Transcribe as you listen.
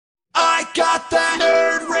got that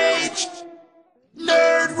nerd rage.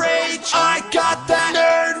 Nerd rage. I got that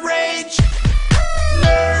nerd rage.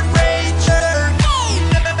 Nerd rage. Nerd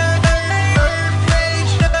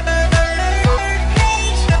rage.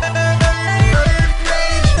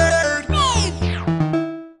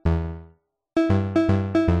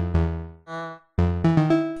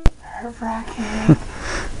 Nerve-wracking.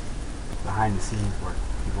 Behind the scenes work,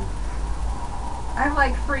 people. I'm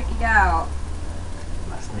like freaking out.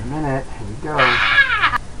 Less than a minute. Here we go.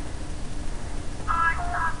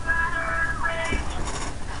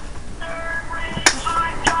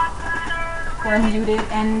 We're muted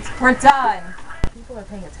and we're done. People are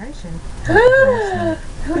paying attention.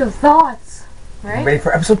 Who'd have thought? Right? Ready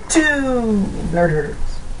for episode 2 of Nerd Herders.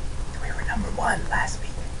 We were number 1 last week.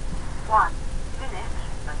 1 minute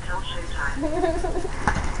until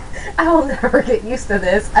showtime. I will never get used to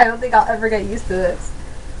this. I don't think I'll ever get used to this.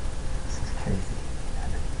 This is crazy.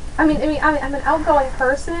 I'm an outgoing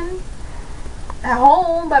person at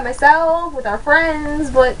home by myself with our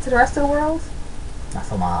friends, but to the rest of the world, Not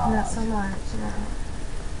so much. not so much. No.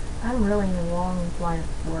 I'm really in the wrong line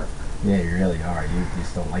of work. Yeah, you really are. You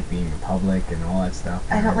just don't like being in public and all that stuff.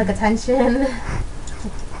 I don't like attention.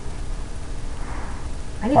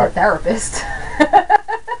 I need a therapist.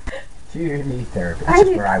 You need therapy. I That's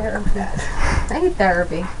need where I would put that. I need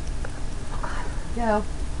therapy. Yo.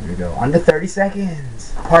 Here we go. Under 30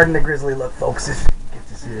 seconds. Pardon the grizzly look, folks, if you get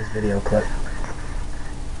to see this video clip.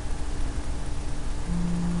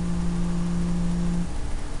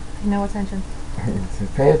 No attention.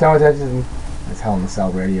 Pay attention. That's Hell in the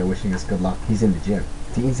Cell Radio wishing us good luck. He's in the gym.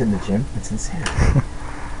 Dean's in the gym. It's insane.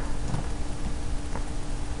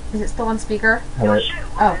 Is it still on speaker? Hello. Your shoe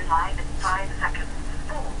will go live in 5 seconds.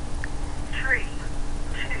 4, 3,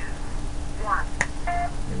 2, 1. Here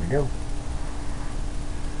we go.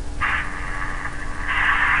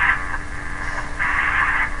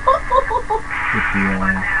 Good deal.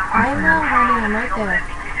 I know, honey, I'm right there.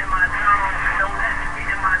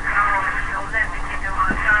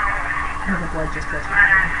 Oh, the blood just rushed my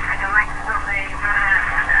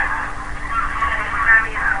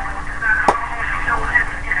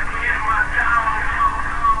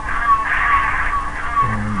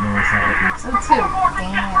So 2.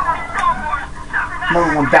 Damn.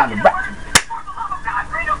 Number 1 down the back.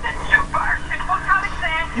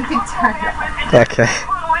 You can turn it off. Okay.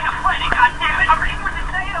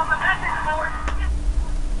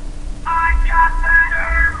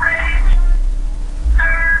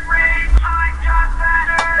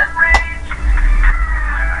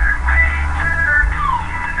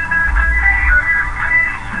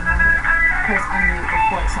 Press unmute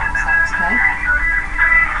before the song starts, okay?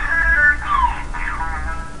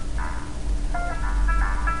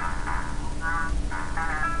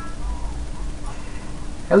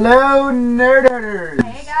 Hello, Nerd Herders.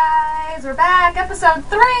 Hey guys, we're back. Episode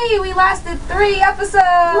 3. We lasted 3 episodes.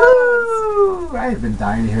 Woo! I have been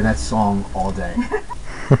dying to hear that song all day.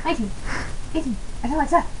 18. I don't like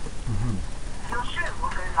that. Your shoe will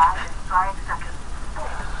go live in 5 seconds. 4,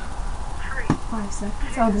 3, 5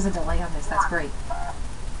 seconds. Oh, there's a delay on this. That's great.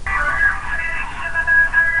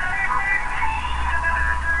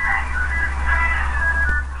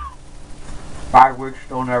 Five weeks,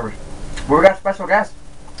 still nervous. We got a special guest.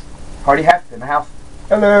 Hardy Heft in the house.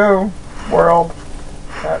 Hello, world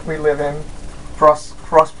that we live in.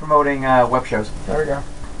 Cross-promoting web shows. There we go.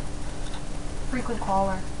 Frequent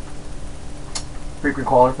caller. Frequent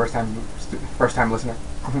caller, first time listener.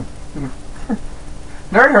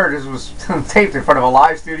 Nerd Herders was taped in front of a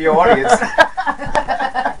live studio audience.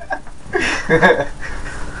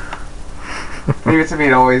 Leave it to me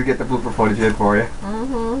to always get the blooper footage in for you.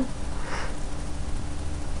 Mm-hmm.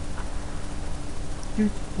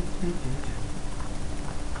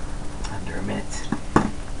 Under a minute.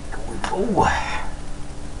 Oh.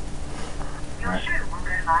 your shoe will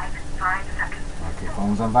go live in 5 seconds. Okay,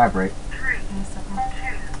 phone's on vibrate. 3, 2,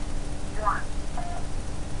 1.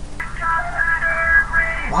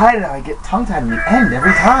 Why did I get tongue-tied in the end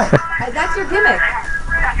every time? That's your gimmick.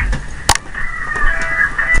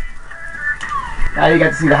 Now you got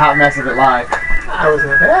to see the hot mess of it live. I was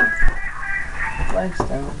in bed.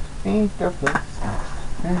 Flagstones, ain't the flagstones.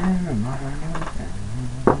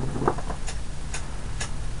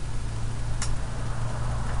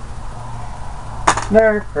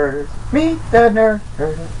 Nerd Herders, meet the Nerd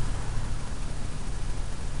Herders.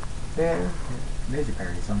 There's your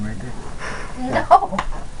parody song right there. No.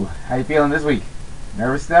 How you feeling this week?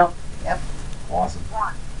 Nervous still? Yep. Awesome.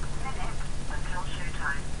 1 minute until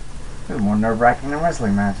showtime. This is more nerve-wracking than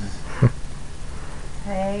wrestling matches.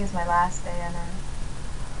 Today is my last day on Earth.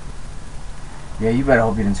 Yeah, you better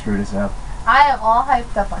hope you didn't screw this up. I am all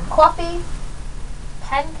hyped up on coffee,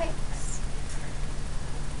 pancakes,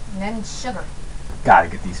 and then sugar. Gotta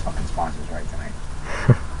get these fucking sponsors right tonight.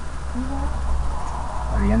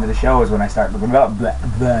 By the end of the show is when I start looking up. Blah,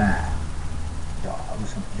 blah. Jaw.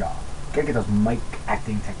 Gotta get those mic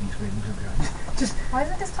acting techniques where it looks good. Just Why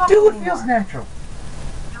isn't this talking do what anymore? feels natural.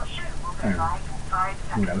 Your shoe will be live in 5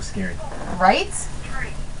 seconds. Ooh, that was scary. Right? 3,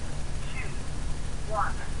 2,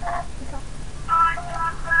 1.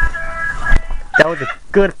 That was a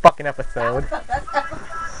good fucking episode.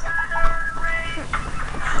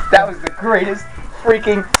 That was the greatest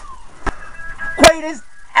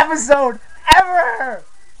episode ever!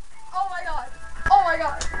 Oh my god. Oh my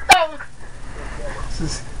god. This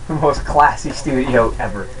is the most classy studio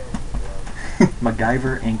ever.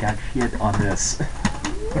 MacGyver ain't got shit on this.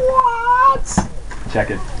 What? Check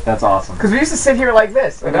it. That's awesome. Because we used to sit here like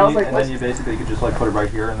this, and I was like, then you basically could just like put it right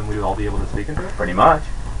here, and then we'd all be able to speak into it. pretty much.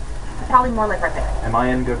 Probably more like right there. Am I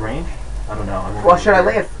in good range? I don't know. Well, should I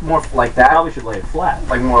lay it more like I that? probably should lay it flat.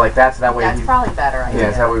 Like more like that, so that way. That's probably better, I Yeah,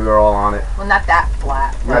 that's how we were all on it. Well, not that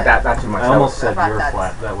flat. Not that, not too much. I almost That said About you're that.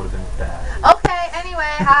 flat. That would have been bad. Okay,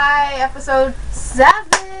 anyway, hi, episode 7.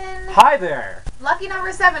 Hi there. Lucky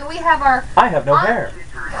number 7, we have our I have no hair.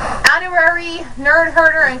 honorary nerd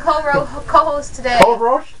herder and co-host today.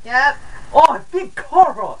 Co-roast? Yep. Oh, big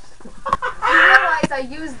co-roast! You realize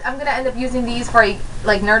I'm gonna end up using these for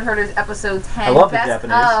like Nerd Herders episode 10 I love the best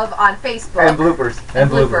Japanese. of on Facebook. And bloopers. And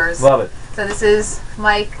bloopers. bloopers. Love it. So this is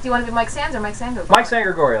Mike. Do you want to be Mike Sands or Mike Sando? Mike San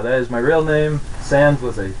Gregorio. That is my real name. Sands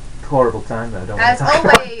was a horrible time that I don't want As to talk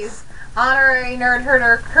about. always, honorary nerd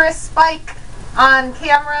herder Chris Spike on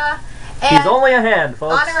camera. And He's only a hand,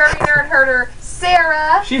 folks. honorary nerd herder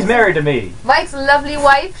Sarah. She's married to me. Mike's lovely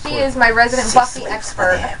wife. She is my resident Buffy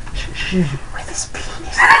expert. With his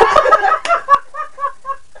penis.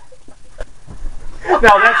 No,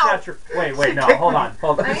 that's not true. Wait, no, hold on.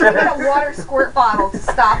 I need to get a water squirt bottle to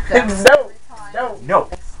stop them. No,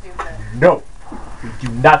 That's stupid. no. We do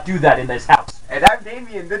not do that in this house. And I'm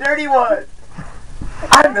Damian, the dirty one.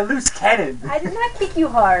 I'm the loose cannon. I did not kick you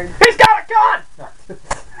hard. He's got a gun!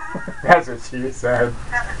 That's what she said.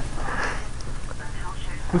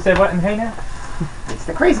 Who said what in Hey Now? It's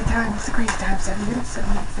the crazy time. It's the crazy time. 7 minutes. 7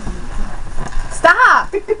 minutes. 7 minutes.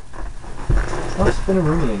 Stop! Oh, spin a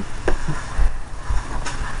rooming.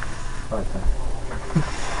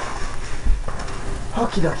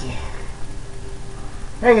 Okie dokie.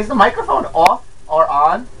 Hey, is the microphone off or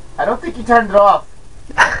on? I don't think you turned it off.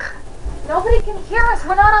 Nobody can hear us.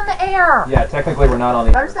 We're not on the air. Yeah, technically we're not on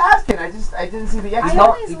the I was asking. I didn't see the X. I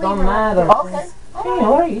always leave don't it like matter. this. Okay. Hey,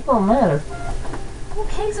 alright, it don't matter.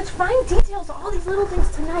 Okay, such fine details. All these little things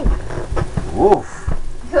tonight. Oof.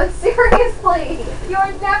 Like, seriously,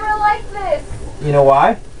 you're never like this. You know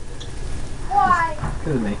why? Why?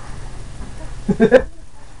 Because of me.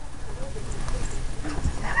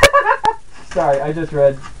 Sorry, I just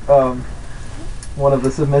read one of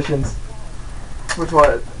the submissions Which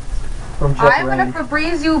one? from Jeff I'm gonna Rain.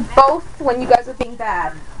 Febreze you both when you guys are being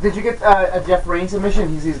bad. Did you get a Jeff Rain submission?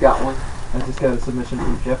 He's got one. I just got a submission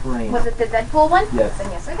from Jeff Rain. Was it the Deadpool one? Yes. Then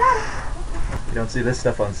yes, I got it. You don't see this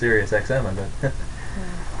stuff on Sirius XM, I bet.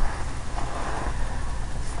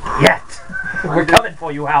 Yet! We're coming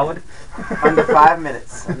for you, Howard. Under 5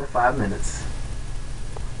 minutes. Under 5 minutes.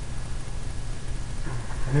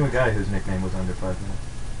 I knew a guy whose nickname was Under 5 Minutes.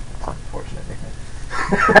 It's an unfortunate nickname.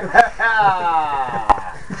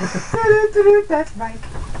 That's Mike.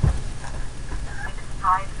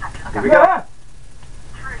 5 seconds. Here we go.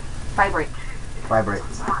 3, Vibrate. Vibrate.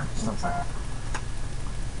 1. Just 1 second.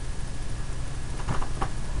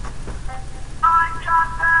 I've got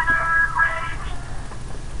better rage.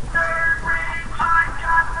 Nerd rage. I've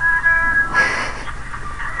got better rage.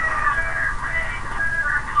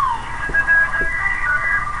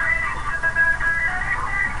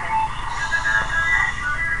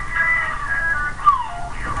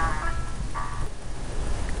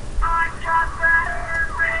 I've got better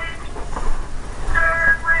rage.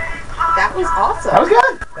 Nerd rage. That was awesome. That was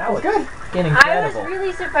good. That was good. getting I was incredible.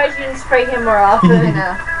 really surprised you didn't spray him more often. I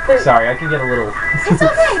know. Sorry, I can get a little... It's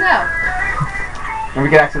okay, no. And we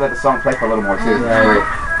could actually let the song play for a little more too. Right.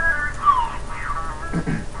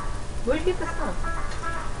 Where'd you get this from?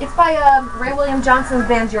 It's by Ray William Johnson's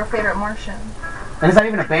band, Your Favorite Martian. And it's not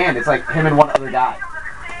even a band. It's like him and one other guy.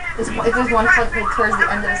 There's one clip like, towards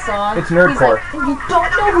the end of the song. It's nerdcore. He's like, and you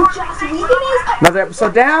don't know who Joss Whedon is? Another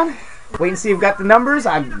episode down. Wait and see if we've got the numbers.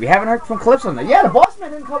 We haven't heard from Calypso on that. Yeah, the boss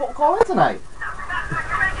man didn't call in tonight.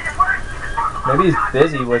 Maybe he's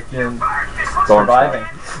busy with surviving.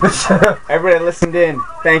 Everybody listened in.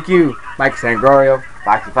 Thank you. Mike Sangregorio,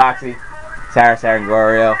 Foxy Foxxy, Sarah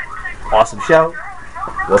Sangregorio, awesome show.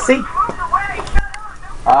 We'll see.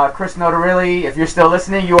 Chris Notarilli, if you're still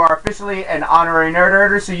listening, you are officially an honorary nerd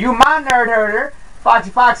herder, so you my nerd herder.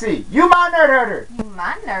 Foxy Foxxy, you my nerd herder. You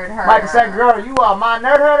my nerd herder. Michael Segura, you are my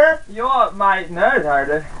nerd herder. You are my nerd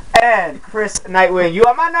herder. And Chris Nightwing, you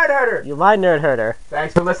are my nerd herder. You're my nerd herder.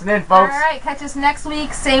 Thanks for listening, folks. Alright, catch us next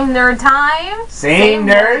week. Same nerd time. Same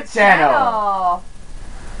nerd channel.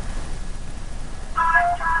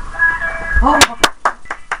 Oh.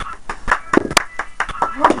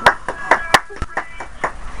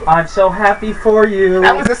 I'm so happy for you.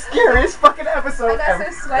 That was the scariest fucking episode I ever.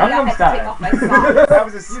 got so sweaty I had to take off my socks. That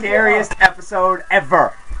was the scariest episode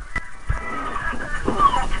ever.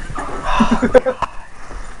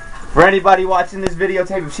 For anybody watching this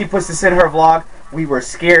videotape, if she puts this in her vlog, we were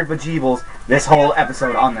scared bejeebles this whole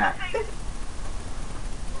episode on that.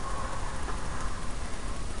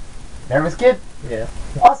 Nervous kid? Yeah.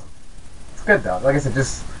 Awesome. It's good though. Like I said,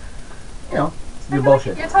 just, you know, do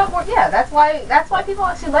bullshit. You're talking, yeah, that's why people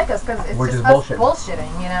actually like us, because it's We're just just us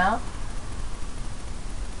bullshitting, you know?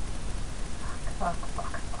 Fuck.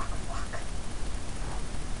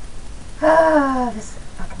 Ah, this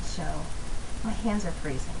fucking show. My hands are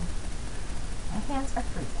freezing.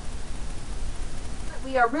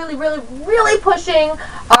 We are really pushing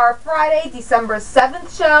our Friday, December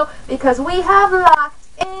 7th show, because we have locked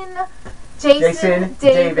in Jason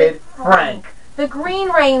David Frank. The Green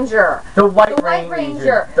Ranger. The White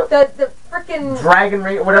Ranger. The frickin' Dragon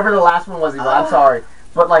Ranger, whatever the last one was. I'm sorry.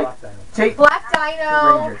 But like, Black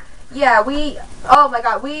Dino. Ranger. Yeah, oh my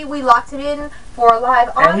god, we locked him in for a live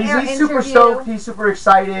on-air interview. And he's super stoked, he's super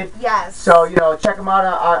excited. Yes. So, you know, check him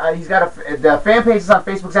out. He's got the fan page is on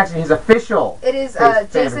Facebook. It's actually his official. It is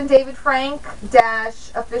Jason David Frank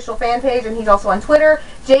official fan page, and he's also on Twitter.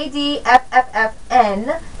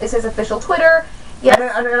 JDFFFN is his official Twitter. Yes.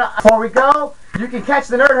 And before we go, you can catch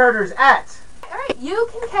the Nerd Herders at... Alright, you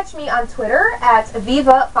can catch me on Twitter at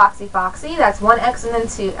Viva Foxy Foxxy. That's 1 X and then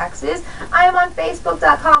 2 X's. I am on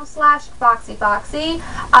Facebook.com/Foxy Foxxy.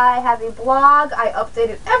 I have a blog. I update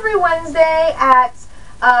it every Wednesday at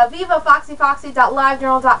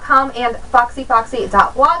vivafoxyfoxy.livejournal.com and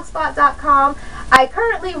foxyfoxy.blogspot.com. I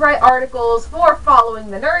currently write articles for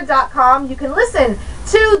followingthenerd.com. You can listen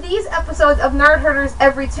to these episodes of Nerd Herders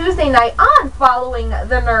every Tuesday night on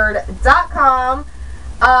followingthenerd.com.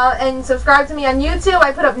 And subscribe to me on YouTube.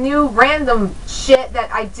 I put up new random shit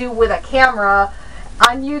that I do with a camera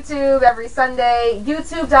on YouTube every Sunday.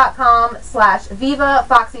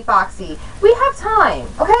 YouTube.com/VivaFoxyFoxy. We have time,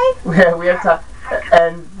 okay? Yeah, we have time.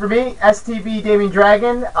 And for me, STB Damian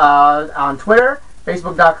Dragon on Twitter,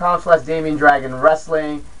 Facebook.com/Damian Dragon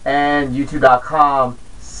Wrestling, and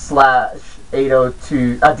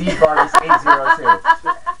YouTube.com/802 DBartis802.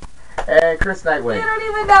 And Chris Nightwing. You don't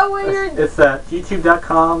even know where you're... It's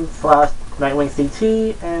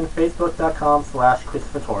youtube.com/NightwingCT and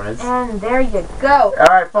facebook.com/Christopher Torres. And there you go.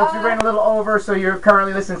 Alright, folks, we ran a little over, so you're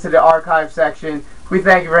currently listening to the archive section. We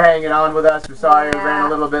thank you for hanging on with us. We're sorry we ran a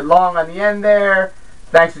little bit long on the end there.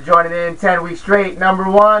 Thanks for joining in 10 weeks straight. Number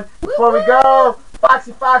 1. Before we go,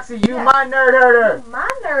 Foxy Foxxy, you my nerd herder. You my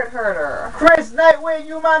nerd herder. Chris Nightwing,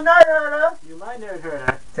 you my nerd herder. You my nerd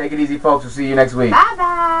herder. Take it easy, folks. We'll see you next week.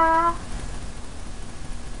 Bye-bye.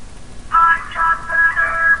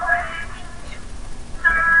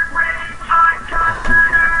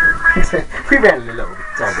 We ran a little over.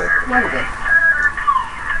 It's all good.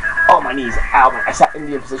 Oh, my knees. Ow. I sat in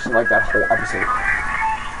the position like that whole episode.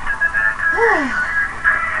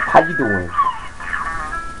 How you doing?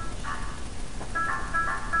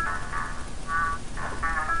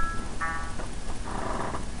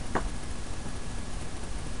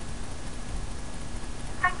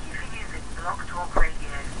 Thank you for using Blog Talk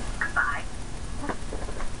Radio. Goodbye.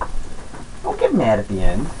 Don't get mad at the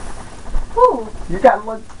end. Who? You got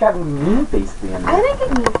a mean face at the end. I didn't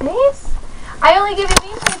get mean face. I only give it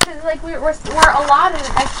mean face because like we're allotted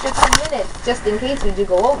an extra 10 minutes just in case we do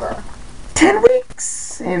go over. 10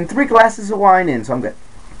 weeks and 3 glasses of wine in, so I'm good.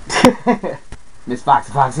 Miss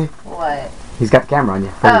Foxy. What? He's got the camera on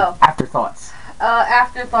you. Oh. Afterthoughts.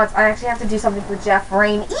 Afterthoughts. I actually have to do something for Jeff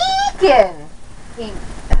Rain Eakin. Do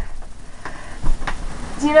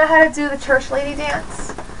you know how to do the church lady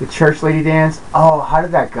dance? The church lady dance? Oh, how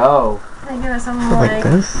did that go? I do something Like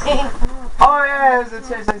this? Oh, yeah, it was a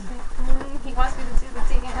church lady. He wants me to do the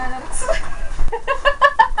dance.